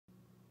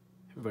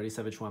everybody,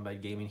 Savage One by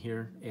Gaming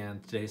here,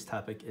 and today's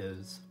topic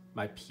is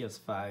my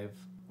PS5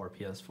 or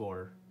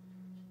PS4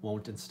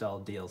 won't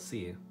install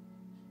DLC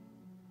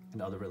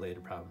and other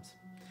related problems.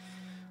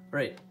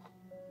 Alright,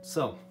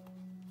 so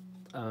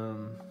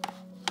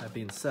that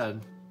being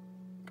said,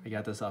 I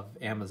got this off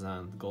of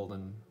Amazon,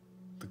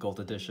 the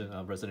gold edition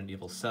of Resident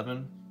Evil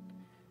 7.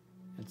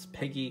 It's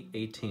PEGI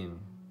 18,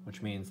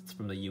 which means it's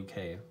from the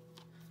UK.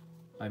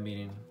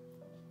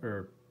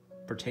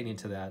 Pertaining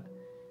to that,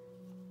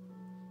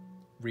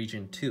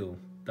 region 2,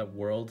 that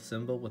world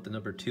symbol with the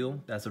number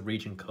 2, that's a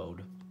region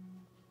code.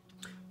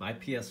 My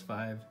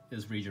PS5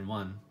 is region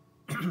 1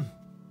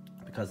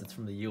 because it's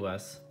from the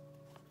US.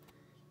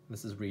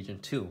 This is region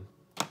 2.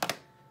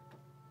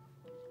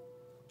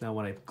 Now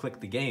when I click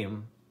the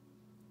game,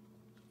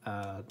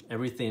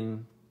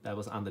 everything that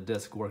was on the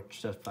disc worked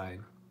just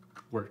fine.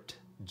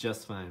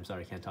 I'm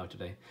sorry, I can't talk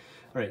today.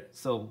 All right,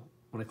 so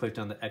when I clicked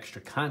on the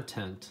extra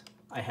content,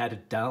 I had to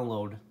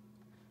download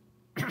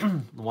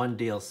one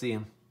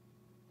DLC,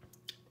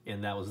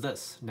 and that was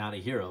this, Not a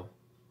Hero.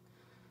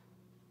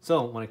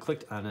 So when I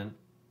clicked on it,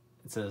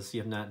 it says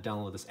you have not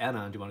downloaded this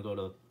add-on. Do you want to go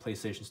to the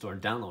PlayStation Store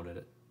and download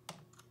it?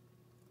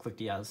 Clicked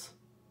yes.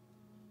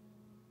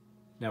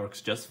 Now works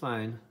just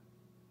fine,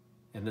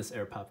 and this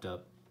error popped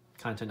up.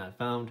 Content not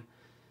found.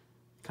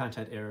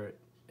 Content error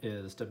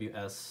is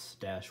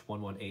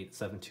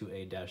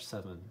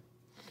WS-118728-7.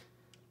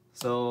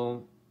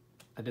 So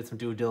I did some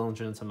due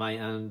diligence on my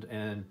end,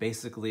 and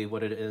basically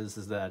what it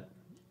is that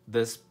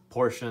this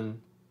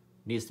portion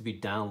needs to be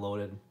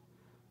downloaded,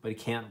 but it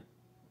can't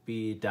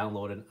be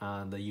downloaded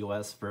on the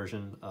US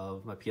version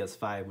of my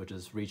PS5, which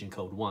is region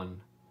code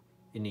 1.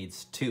 It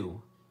needs 2.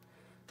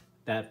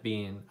 That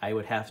being, I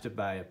would have to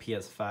buy a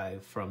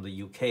PS5 from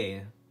the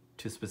UK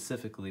to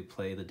specifically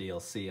play the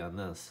DLC on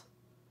this.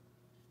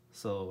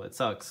 So it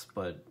sucks,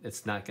 but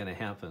it's not going to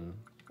happen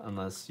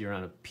unless you're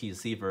on a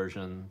PC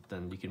version.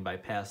 Then you can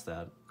bypass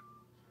that.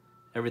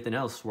 Everything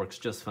else works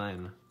just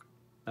fine.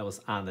 That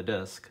was on the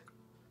disc.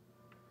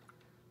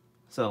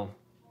 So,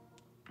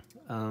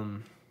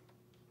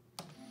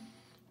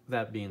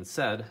 that being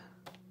said,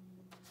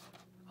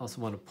 I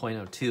also want to point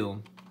out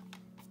too,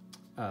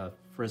 for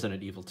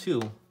Resident Evil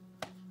 2,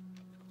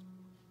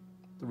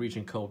 the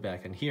region code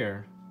back in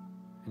here,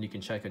 and you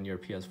can check on your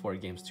PS4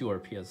 games too, or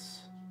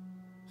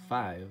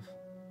PS5,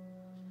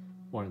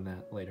 more than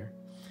that later,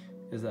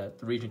 is that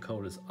the region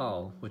code is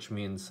all, which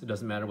means it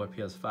doesn't matter what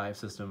PS5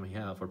 system you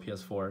have or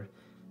PS4,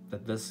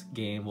 that this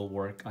game will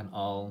work on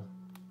all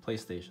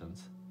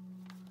PlayStations.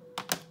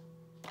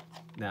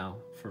 Now,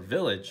 for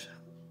Village,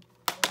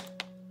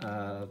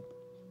 the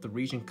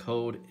region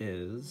code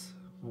is,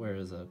 where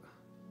is it?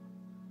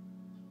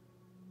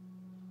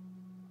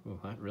 Oh,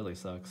 that really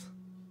sucks.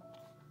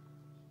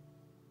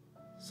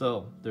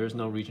 So, there's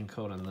no region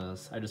code on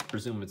this. I just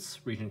presume it's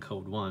region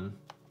code 1,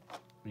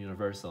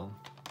 universal.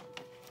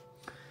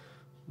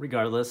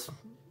 Regardless,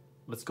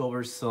 let's go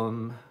over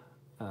some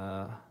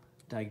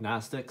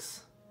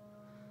diagnostics.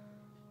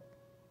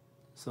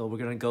 So we're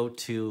gonna go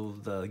to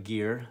the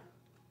gear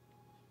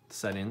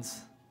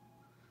settings.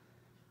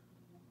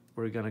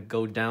 We're gonna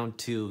go down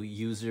to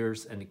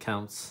users and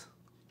accounts.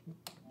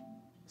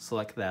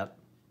 Select that.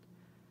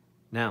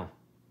 Now,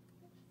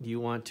 you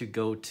want to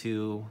go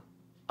to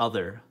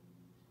other.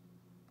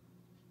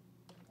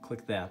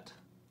 Click that.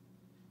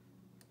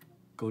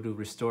 Go to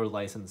restore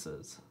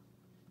licenses.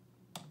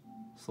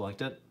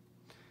 Select it.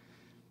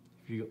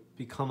 If you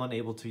become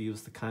unable to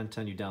use the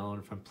content you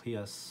downloaded from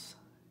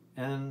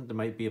PSN, there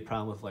might be a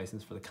problem with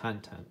license for the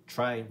content.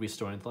 Try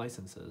restoring the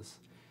licenses.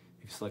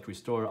 If you select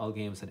restore, all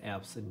games and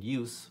apps in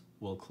use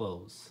will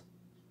close.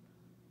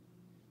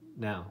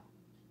 Now,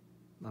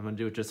 I'm gonna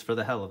do it just for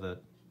the hell of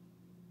it,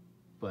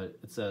 but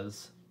it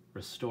says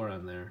restore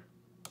on there.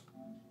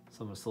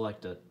 So I'm gonna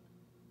select it.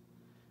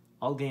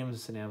 All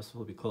games and apps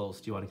will be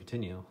closed. Do you want to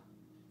continue?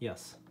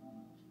 Yes.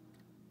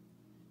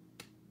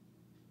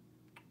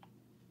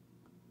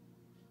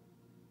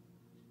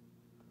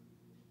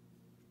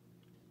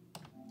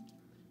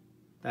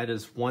 That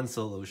is one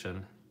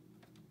solution.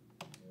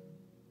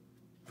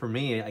 For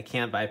me, I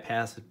can't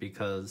bypass it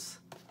because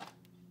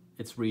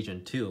it's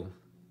region 2.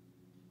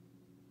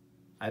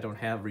 I don't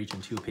have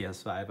region 2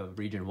 PS5, I have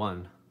region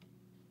 1.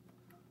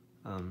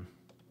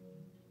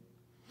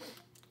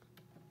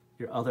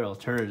 Your other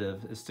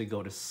alternative is to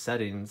go to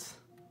settings,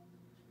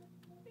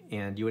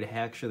 and you would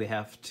actually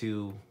have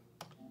to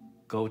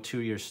go to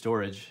your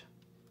storage.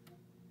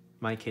 In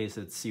my case,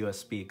 it's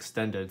USB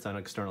extended, it's on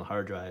an external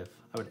hard drive.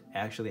 I would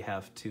actually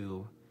have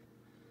to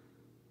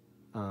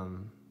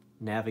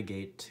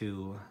navigate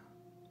to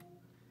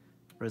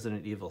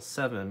Resident Evil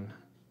 7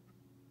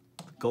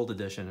 Gold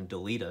Edition and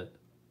delete it,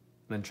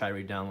 and then try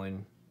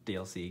re-downloading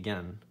DLC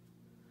again.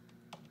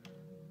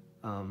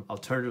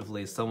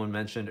 Alternatively, someone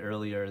mentioned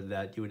earlier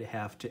that you would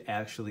have to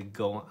actually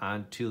go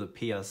onto the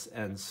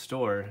PSN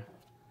store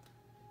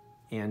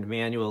and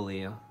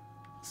manually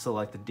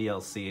select the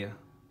DLC,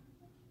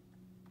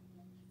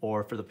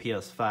 or for the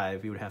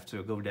PS5, you would have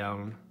to go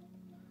down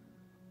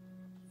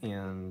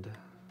and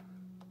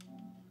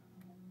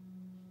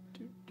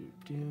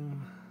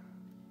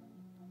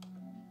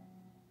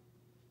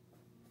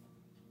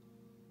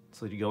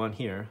So you go on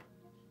here,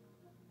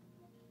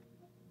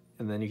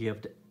 and then you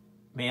have to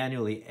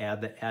manually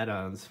add the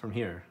add-ons from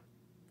here.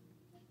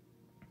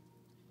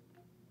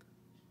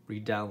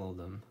 Re-download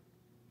them.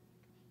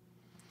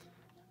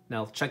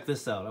 Now check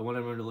this out. I want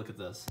everyone to look at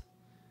this.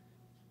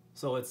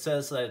 So it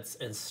says that it's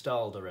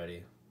installed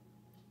already,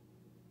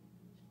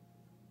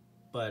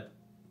 but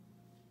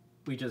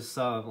we just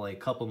saw like a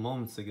couple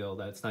moments ago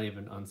that it's not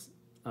even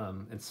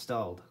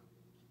installed.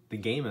 The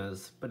game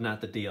is, but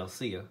not the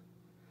DLC,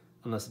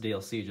 unless the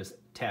DLC just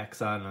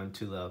tacks on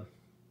onto the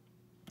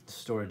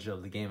storage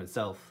of the game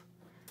itself.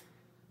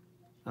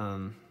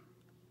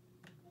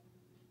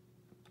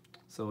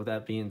 So with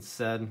that being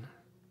said,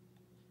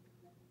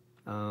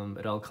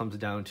 it all comes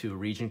down to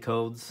region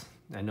codes.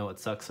 I know it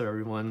sucks for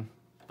everyone,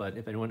 but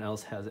if anyone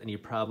else has any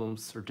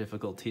problems or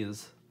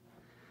difficulties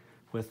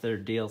with their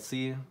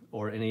DLC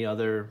or any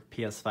other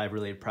PS5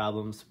 related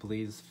problems,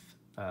 please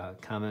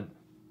comment,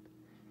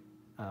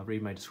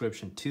 read my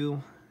description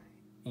too,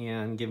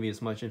 and give me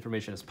as much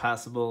information as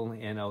possible,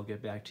 and I'll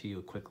get back to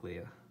you quickly.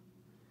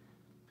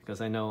 Because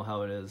I know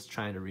how it is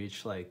trying to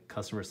reach like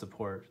customer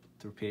support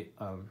through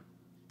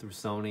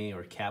Sony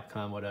or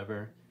Capcom,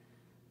 whatever.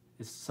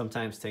 It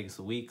sometimes takes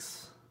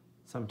weeks,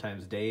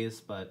 sometimes days,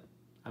 but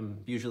I'm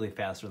usually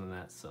faster than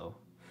that. So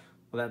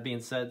with that being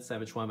said,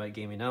 Savage Wombat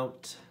Gaming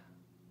out.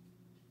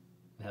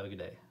 Have a good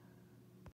day.